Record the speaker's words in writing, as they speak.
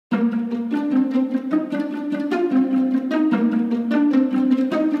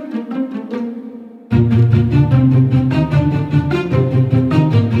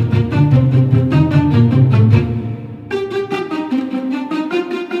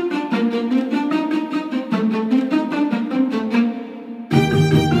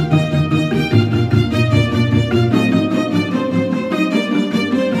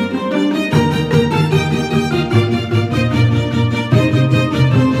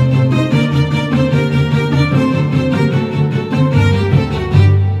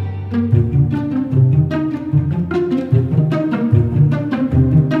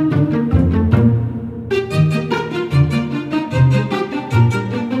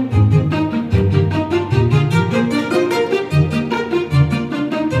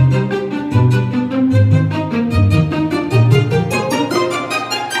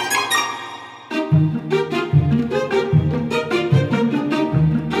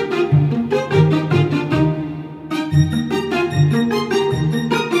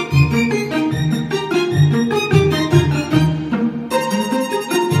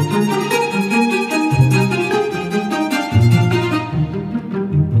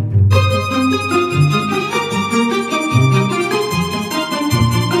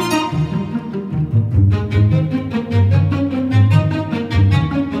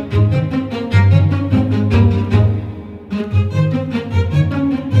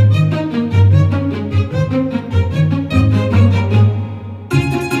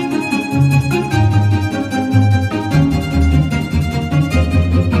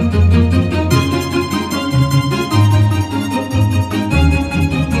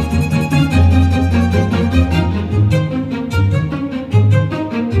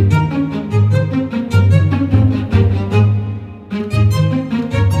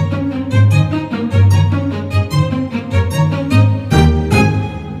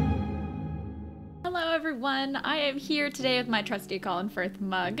everyone, I am here today with my trusty Colin Firth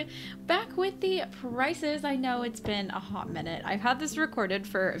mug, back with the prices. I know it's been a hot minute. I've had this recorded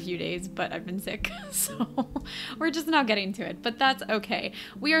for a few days, but I've been sick, so we're just not getting to it, but that's okay.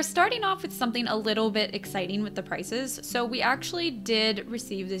 We are starting off with something a little bit exciting with the prices. So we actually did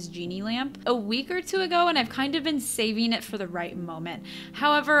receive this genie lamp a week or two ago, and I've kind of been saving it for the right moment.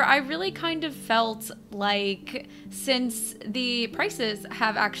 However, I really kind of felt like since the prices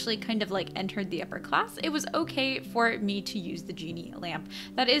have actually kind of like entered the upper class, it was okay for me to use the genie lamp.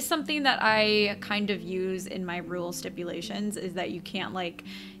 That is something that I kind of use in my rule stipulations, is that you can't like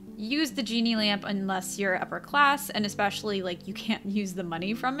use the genie lamp unless you're upper class, and especially like you can't use the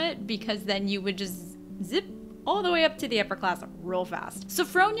money from it, because then you would just zip all the way up to the upper class real fast. So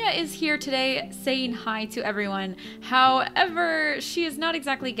Fronia is here today saying hi to everyone. However, she is not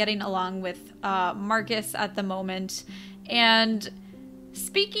exactly getting along with Marcus at the moment. And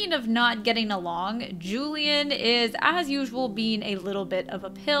speaking of not getting along, Julian is, as usual, being a little bit of a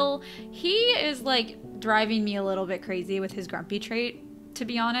pill. He is like driving me a little bit crazy with his grumpy trait, to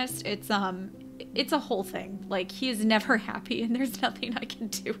be honest. It's a whole thing. Like, he is never happy and there's nothing I can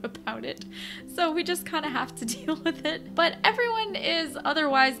do about it. So we just kind of have to deal with it. But everyone is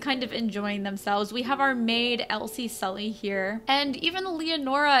otherwise kind of enjoying themselves. We have our maid, Elsie Sully, here. And even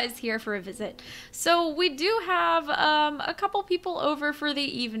Leonora is here for a visit. So we do have a couple people over for the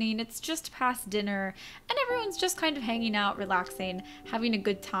evening. It's just past dinner. And everyone's just kind of hanging out, relaxing, having a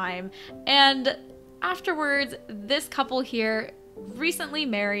good time. And afterwards, this couple here, recently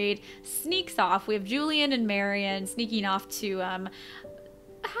married, sneaks off. We have Julian and Marion sneaking off to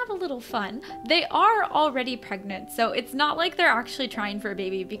have a little fun. They are already pregnant, so it's not like they're actually trying for a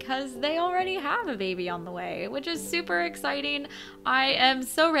baby, because they already have a baby on the way, which is super exciting. I am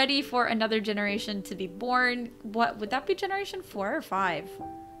so ready for another generation to be born. What would that be, generation 4 or 5?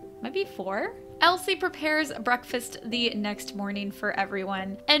 Maybe 4? Elsie prepares breakfast the next morning for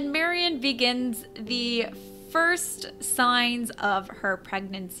everyone, and Marion begins the first signs of her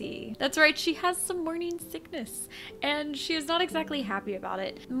pregnancy. That's right, she has some morning sickness and she is not exactly happy about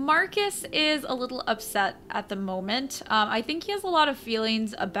it. Marcus is a little upset at the moment. I think he has a lot of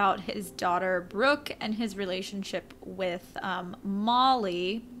feelings about his daughter Brooke and his relationship with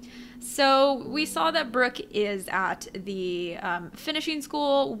Molly. So we saw that Brooke is at the finishing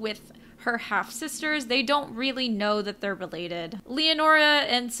school with her half-sisters. They don't really know that they're related. Leonora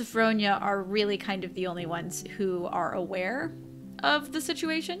and Sophronia are really kind of the only ones who are aware of the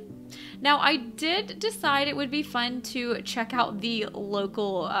situation. Now, I did decide it would be fun to check out the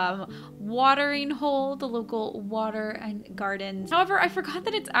local watering hole, the local water and gardens. However, I forgot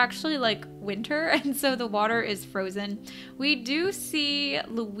that it's actually like winter, and so the water is frozen. We do see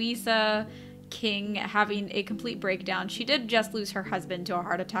Louisa King having a complete breakdown. She did just lose her husband to a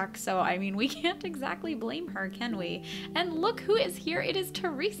heart attack, so I mean, we can't exactly blame her, can we? And look who is here. It is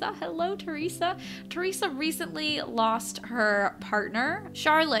Teresa. Hello, Teresa. Teresa recently lost her partner,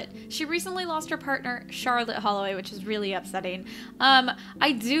 Charlotte. She recently lost her partner, Charlotte Holloway, which is really upsetting.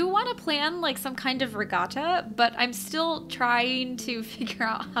 I do want to plan like some kind of regatta, but I'm still trying to figure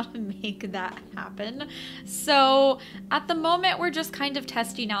out how to make that happen. So at the moment, we're just kind of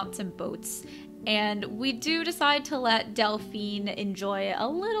testing out some boats. And we do decide to let Delphine enjoy a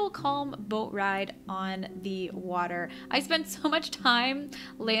little calm boat ride on the water. I spent so much time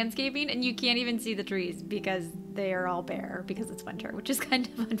landscaping and you can't even see the trees because they are all bare because it's winter, which is kind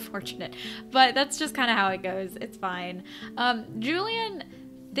of unfortunate. But that's just kind of how it goes. It's fine. Julian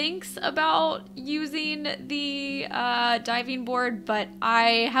thinks about using the diving board, but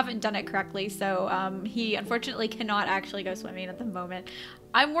I haven't done it correctly, so he unfortunately cannot actually go swimming at the moment.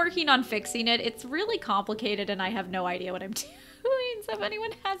 I'm working on fixing it. It's really complicated and I have no idea what I'm doing, so if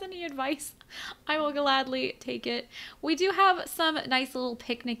anyone has any advice, I will gladly take it. We do have some nice little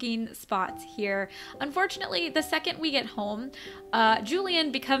picnicking spots here. Unfortunately, the second we get home,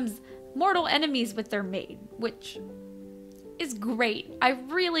 Julian becomes mortal enemies with their maid, which is great. I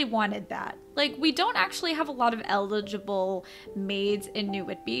really wanted that. Like, we don't actually have a lot of eligible maids in New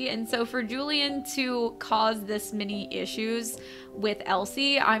Whitby, and so for Julian to cause this many issues with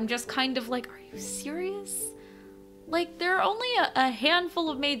Elsie, I'm just kind of like, are you serious? Like, there are only a handful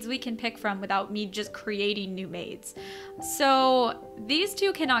of maids we can pick from without me just creating new maids. So these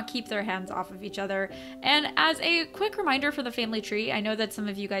two cannot keep their hands off of each other. And as a quick reminder for the family tree, I know that some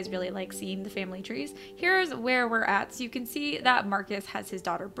of you guys really like seeing the family trees. Here's where we're at. So you can see that Marcus has his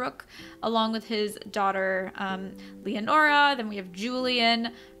daughter Brooke, along with his daughter Leonora. Then we have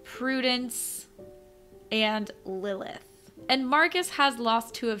Julian, Prudence, and Lilith. And Marcus has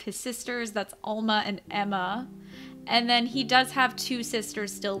lost two of his sisters. That's Alma and Emma. And then he does have 2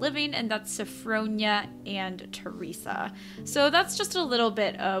 sisters still living, and that's Sophronia and Teresa. So that's just a little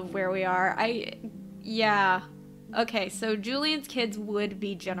bit of where we are. Yeah. Okay, so Julian's kids would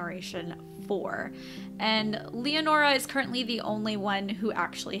be generation 4. And Leonora is currently the only one who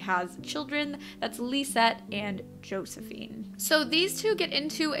actually has children. That's Lisette and Josephine. So these 2 get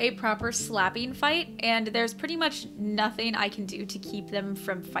into a proper slapping fight, and there's pretty much nothing I can do to keep them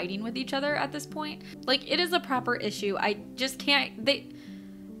from fighting with each other at this point. Like, it is a proper issue. I just can't...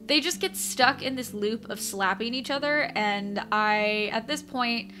 They just get stuck in this loop of slapping each other, and I, at this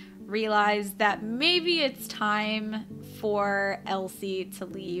point, realize that maybe it's time for Elsie to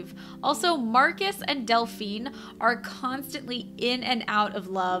leave. Also, Marcus and Delphine are constantly in and out of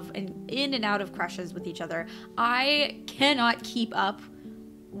love and in and out of crushes with each other. I cannot keep up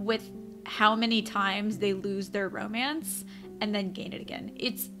with how many times they lose their romance and then gain it again.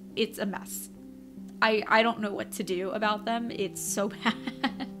 It's a mess. I don't know what to do about them. It's so bad.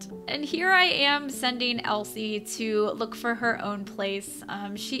 And here I am sending Elsie to look for her own place.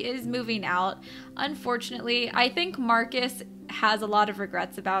 She is moving out. Unfortunately, I think Marcus has a lot of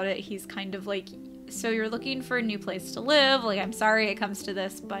regrets about it. He's kind of like, so you're looking for a new place to live. Like, I'm sorry it comes to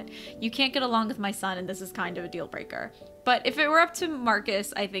this, but you can't get along with my son, and this is kind of a deal breaker. But if it were up to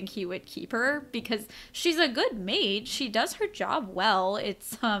Marcus, I think he would keep her because she's a good maid. She does her job well.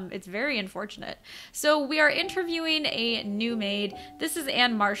 It's very unfortunate. So we are interviewing a new maid. This is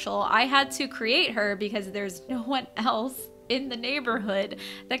Anne Marshall. I had to create her because there's no one else in the neighborhood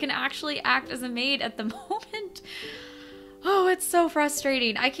that can actually act as a maid at the moment. Oh, it's so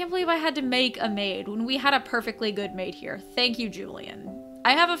frustrating. I can't believe I had to make a maid when we had a perfectly good maid here. Thank you, Julian.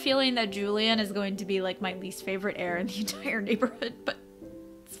 I have a feeling that Julian is going to be like my least favorite heir in the entire neighborhood, but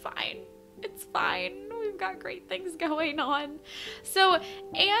it's fine. It's fine. We've got great things going on. So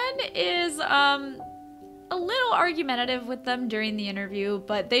Anne is a little argumentative with them during the interview,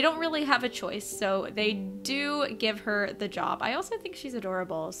 but they don't really have a choice, so they do give her the job. I also think she's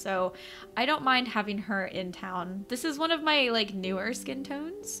adorable, so I don't mind having her in town. This is one of my like newer skin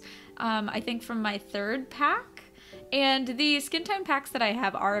tones, I think from my 3rd pack. And the skin tone packs that I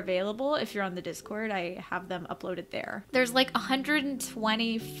have are available. If you're on the Discord, I have them uploaded there. There's like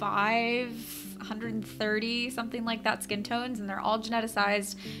 125, 130, something like that skin tones, and they're all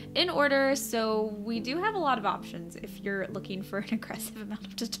geneticized in order. So we do have a lot of options if you're looking for an aggressive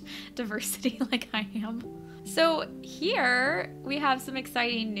amount of diversity like I am. So here we have some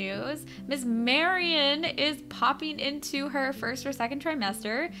exciting news. Miss Marion is popping into her 1st or 2nd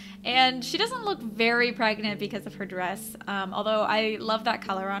trimester, and she doesn't look very pregnant because of her dress, although I love that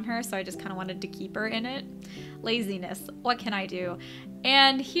color on her, so I just kind of wanted to keep her in it. Laziness, what can I do?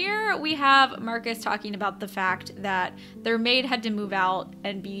 And here we have Marcus talking about the fact that their maid had to move out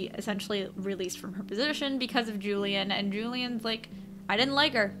and be essentially released from her position because of Julian, and Julian's like, I didn't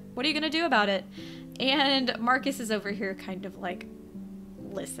like her. What are you gonna do about it? And Marcus is over here kind of like,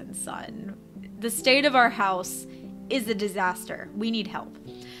 listen, son, the state of our house is a disaster. We need help.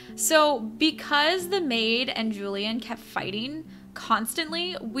 So because the maid and Julian kept fighting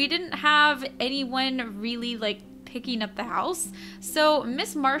constantly, we didn't have anyone really like picking up the house. So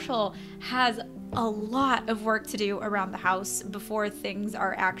Miss Marshall has a lot of work to do around the house before things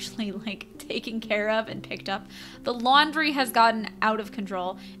are actually like taken care of and picked up. The laundry has gotten out of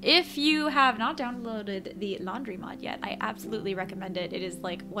control. If you have not downloaded the laundry mod yet, I absolutely recommend it. It is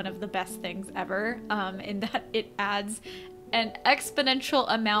like one of the best things ever, in that it adds an exponential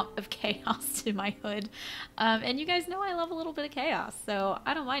amount of chaos to my hood. And you guys know I love a little bit of chaos, so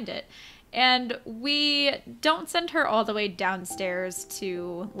I don't mind it. And we don't send her all the way downstairs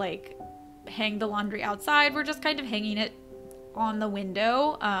to like hang the laundry outside. We're just kind of hanging it on the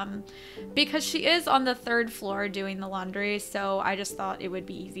window, because she is on the 3rd floor doing the laundry, so I just thought it would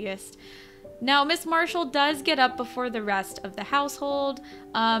be easiest. Now, Miss Marshall does get up before the rest of the household.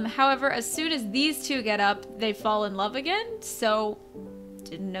 However, as soon as these 2 get up, they fall in love again, so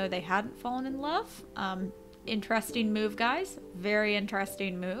didn't know they hadn't fallen in love. Interesting move, guys. Very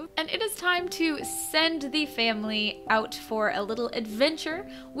interesting move. And it is time to send the family out for a little adventure.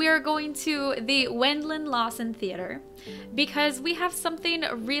 We are going to the Wendland Lawson Theater because we have something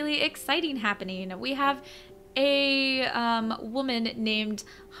really exciting happening. We have a woman named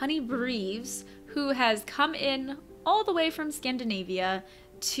Honey Breves who has come in all the way from Scandinavia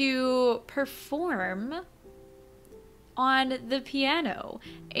to perform on the piano,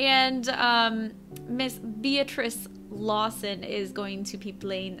 and Miss Beatrice Lawson is going to be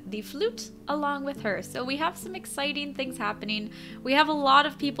playing the flute along with her. So we have some exciting things happening. We have a lot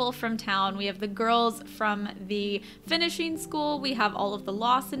of people from town. We have the girls from the finishing school. We have all of the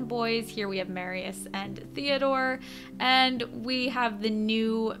Lawson boys. Here we have Marius and Theodore. And we have the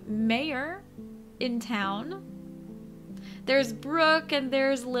new mayor in town. There's Brooke and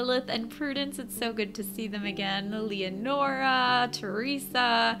there's Lilith and Prudence. It's so good to see them again. Leonora,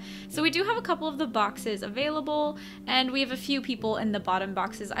 Teresa. So we do have a couple of the boxes available, and we have a few people in the bottom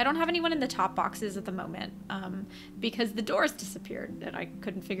boxes. I don't have anyone in the top boxes at the moment because the doors disappeared and I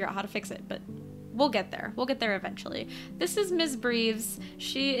couldn't figure out how to fix it, but we'll get there. We'll get there eventually. This is Ms. Breves.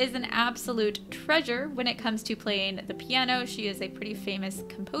 She is an absolute treasure when it comes to playing the piano. She is a pretty famous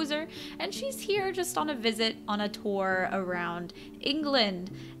composer, and she's here just on a visit, on a tour around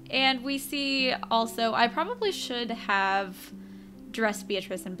England. And we see also, I probably should have dressed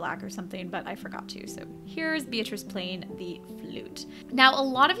Beatrice in black or something, but I forgot to. So here's Beatrice playing the flute. Now, a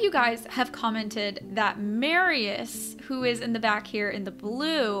lot of you guys have commented that Marius, who is in the back here in the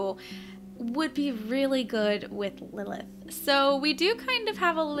blue, would be really good with Lilith. So we do kind of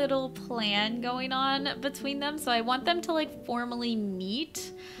have a little plan going on between them. So I want them to like formally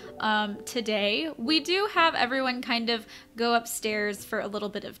meet today. We do have everyone kind of go upstairs for a little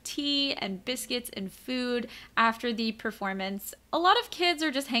bit of tea and biscuits and food after the performance. A lot of kids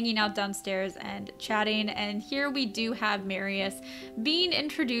are just hanging out downstairs and chatting, and here we do have Marius being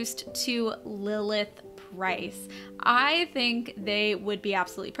introduced to Lilith Price. I think they would be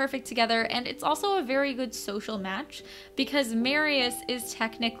absolutely perfect together, and it's also a very good social match because Marius is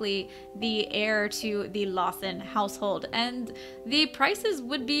technically the heir to the Lawson household, and the Prices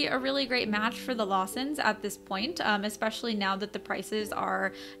would be a really great match for the Lawsons at this point, especially now that the Prices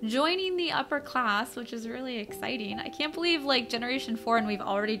are joining the upper class, which is really exciting. I can't believe like Generation 4 and we've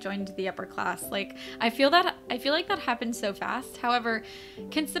already joined the upper class. Like I feel like that happened so fast. However,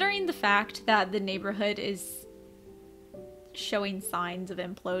 considering the fact that the neighborhood is showing signs of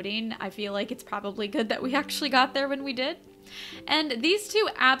imploding, I feel like it's probably good that we actually got there when we did. And these two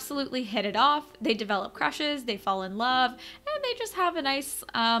absolutely hit it off. They develop crushes, they fall in love, and they just have a nice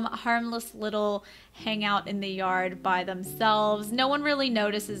harmless little hangout in the yard by themselves. No one really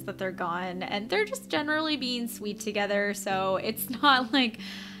notices that they're gone, and they're just generally being sweet together, so it's not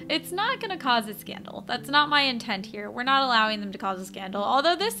gonna cause a scandal. That's not my intent here. We're not allowing them to cause a scandal,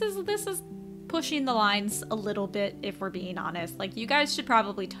 although this is pushing the lines a little bit, if we're being honest. Like, you guys should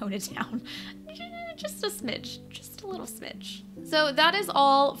probably tone it down just a smidge, just a little smidge. So that is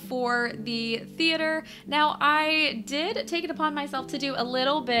all for the theater. Now, I did take it upon myself to do a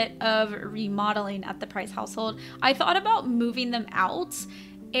little bit of remodeling at the Price household. I thought about moving them out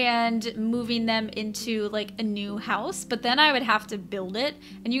and moving them into like a new house, but then I would have to build it.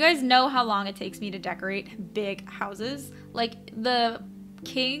 And you guys know how long it takes me to decorate big houses. Like the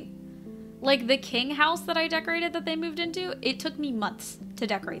king house that I decorated that they moved into, it took me months to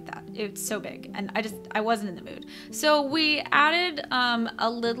decorate that. It's so big, and I wasn't in the mood. So we added a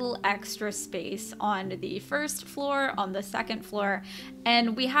little extra space on the first floor, on the second floor,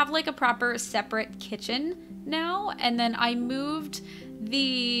 and we have like a proper separate kitchen now. And then I moved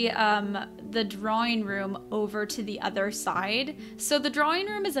the drawing room over to the other side. So the drawing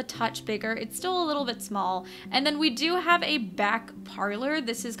room is a touch bigger. It's still a little bit small. And then we do have a back parlor.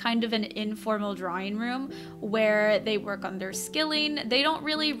 This is kind of an informal drawing room where they work on their skilling. They don't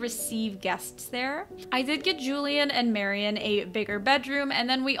really receive guests there. I did get Julian and Marion a bigger bedroom, and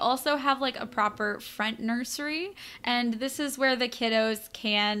then we also have like a proper front nursery, and this is where the kiddos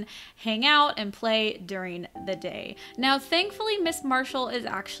can hang out and play during the day. Now, thankfully, Miss Marshall is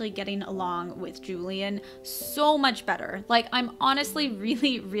actually getting along with Julian so much better. Like, I'm honestly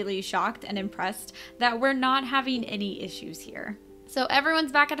really shocked and impressed that we're not having any issues here. So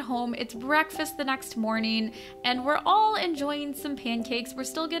everyone's back at home, it's breakfast the next morning, and we're all enjoying some pancakes. We're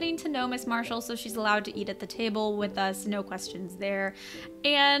still getting to know Miss Marshall, so she's allowed to eat at the table with us, no questions there.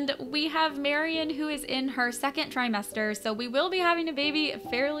 And we have Marion, who is in her second trimester, so we will be having a baby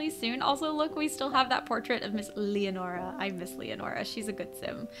fairly soon. Also, look, we still have that portrait of Miss Leonora. I miss Leonora, she's a good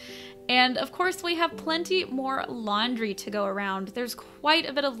sim. And of course, we have plenty more laundry to go around. There's quite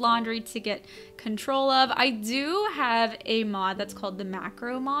a bit of laundry to get control of. I do have a mod that's called the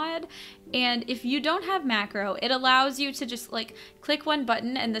macro mod. And if you don't have macro, it allows you to just like click one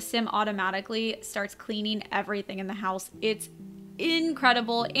button and the sim automatically starts cleaning everything in the house. It's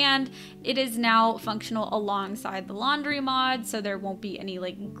incredible, and it is now functional alongside the laundry mod, so there won't be any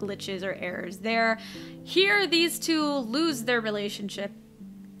like glitches or errors there. Here, these two lose their relationship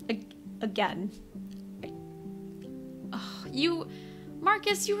again.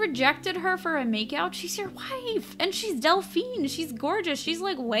 Marcus, you rejected her for a makeout? She's your wife, and she's Delphine. She's gorgeous. She's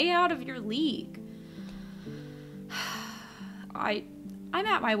like way out of your league. I'm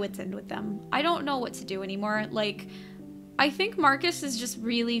at my wit's end with them. I don't know what to do anymore. Like, I think Marcus is just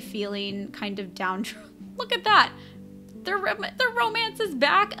really feeling kind of down. Look at that. Their romance is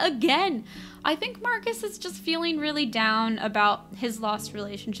back again. I think Marcus is just feeling really down about his lost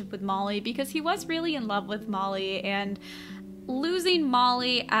relationship with Molly because he was really in love with Molly, and losing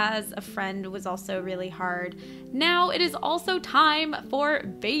Molly as a friend was also really hard. Now it is also time for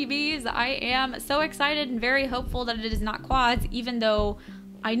babies. I am so excited and very hopeful that it is not quads, even though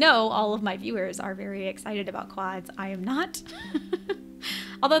I know all of my viewers are very excited about quads. I am not.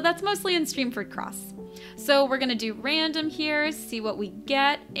 Although that's mostly in Streamford Cross. So we're gonna do random here, see what we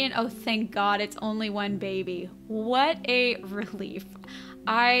get, and oh, thank God it's only one baby. What a relief.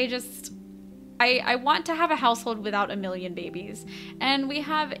 I want to have a household without a million babies. And we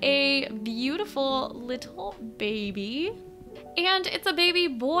have a beautiful little baby. And it's a baby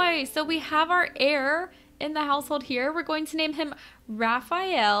boy. So we have our heir in the household here. We're going to name him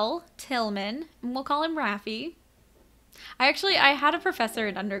Raphael Tillman, and we'll call him Raffy. I had a professor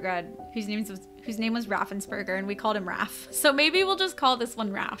in undergrad whose name was Raffensperger, and we called him Raff. So maybe we'll just call this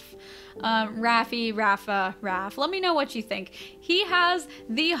one Raff. Raffy, Raffa, Raff. Let me know what you think. He has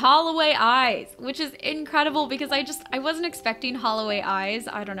the Holloway eyes, which is incredible because I wasn't expecting Holloway eyes.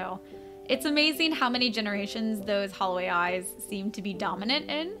 I don't know. It's amazing how many generations those Holloway eyes seem to be dominant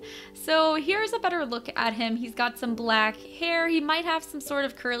in. So here's a better look at him. He's got some black hair. He might have some sort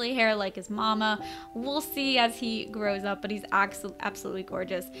of curly hair like his mama. We'll see as he grows up, but he's absolutely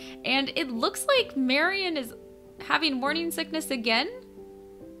gorgeous. And it looks like Marion is having morning sickness again.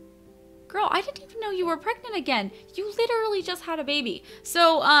 Girl, I didn't even know you were pregnant again. You literally just had a baby.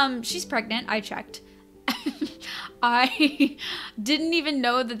 So she's pregnant. I checked. I didn't even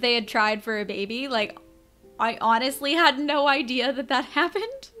know that they had tried for a baby. Like, I honestly had no idea that that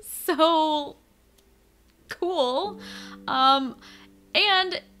happened. So cool.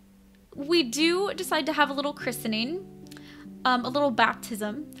 And we do decide to have a little christening, a little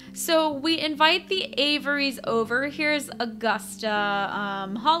baptism. So we invite the Averys over. Here's Augusta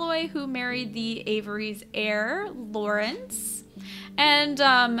Holloway, who married the Averys' heir, Lawrence, and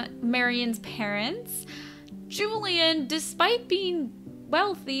Marion's parents. Julian, despite being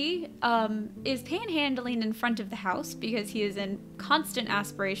wealthy, is panhandling in front of the house because he is in constant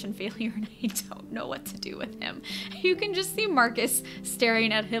aspiration failure and I don't know what to do with him. You can just see Marcus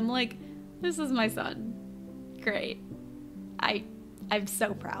staring at him like, this is my son. Great. I'm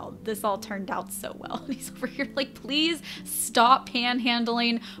so proud. This all turned out so well. And he's over here like, please stop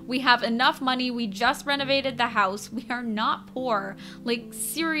panhandling. We have enough money. We just renovated the house. We are not poor. Like,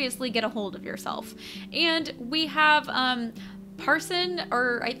 seriously, get a hold of yourself. And we have Parson,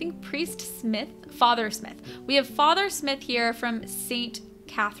 or I think Priest Smith, Father Smith. We have Father Smith here from St.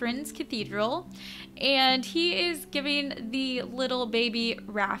 Catherine's Cathedral. And he is giving the little baby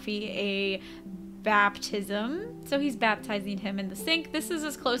Raffy a baptism. So he's baptizing him in the sink. This is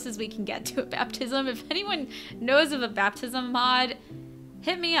as close as we can get to a baptism. If anyone knows of a baptism mod,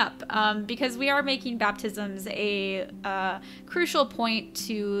 hit me up, because we are making baptisms a crucial point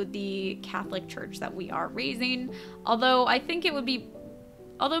to the Catholic Church that we are raising. Although I think it would be,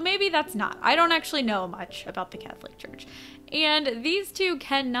 although maybe that's not. I don't actually know much about the Catholic Church. And these two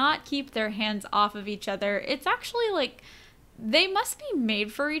cannot keep their hands off of each other. It's actually like, they must be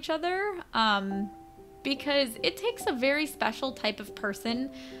made for each other, because it takes a very special type of person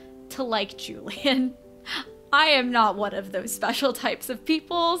to like Julian. I am not one of those special types of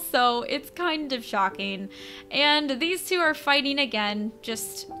people, so it's kind of shocking. And these two are fighting again,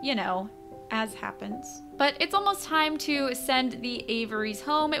 just, you know, as happens. But it's almost time to send the Averys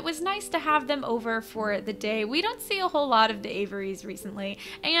home. It was nice to have them over for the day. We don't see a whole lot of the Averys recently,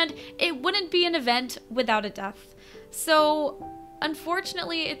 and it wouldn't be an event without a death. So,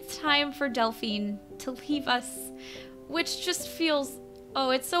 unfortunately, it's time for Delphine to leave us, which just feels, oh,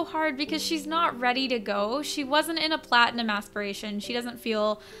 it's so hard because she's not ready to go. She wasn't in a platinum aspiration. She doesn't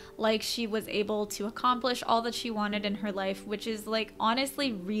feel like she was able to accomplish all that she wanted in her life, which is, like,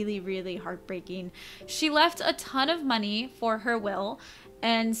 honestly really, really heartbreaking. She left a ton of money for her will,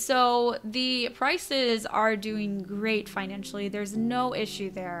 and so the Prices are doing great financially. There's no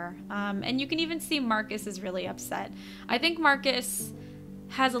issue there. And you can even see Marcus is really upset. I think Marcus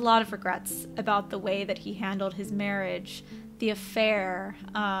has a lot of regrets about the way that he handled his marriage, the affair.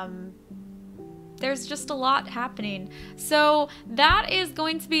 There's just a lot happening. So that is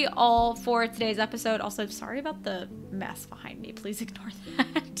going to be all for today's episode. Also, sorry about the mess behind me. Please ignore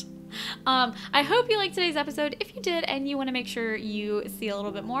that. I hope you liked today's episode. If you did and you want to make sure you see a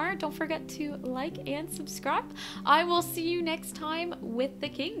little bit more, don't forget to like and subscribe. I will see you next time with the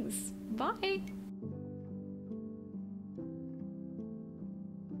Kings. Bye.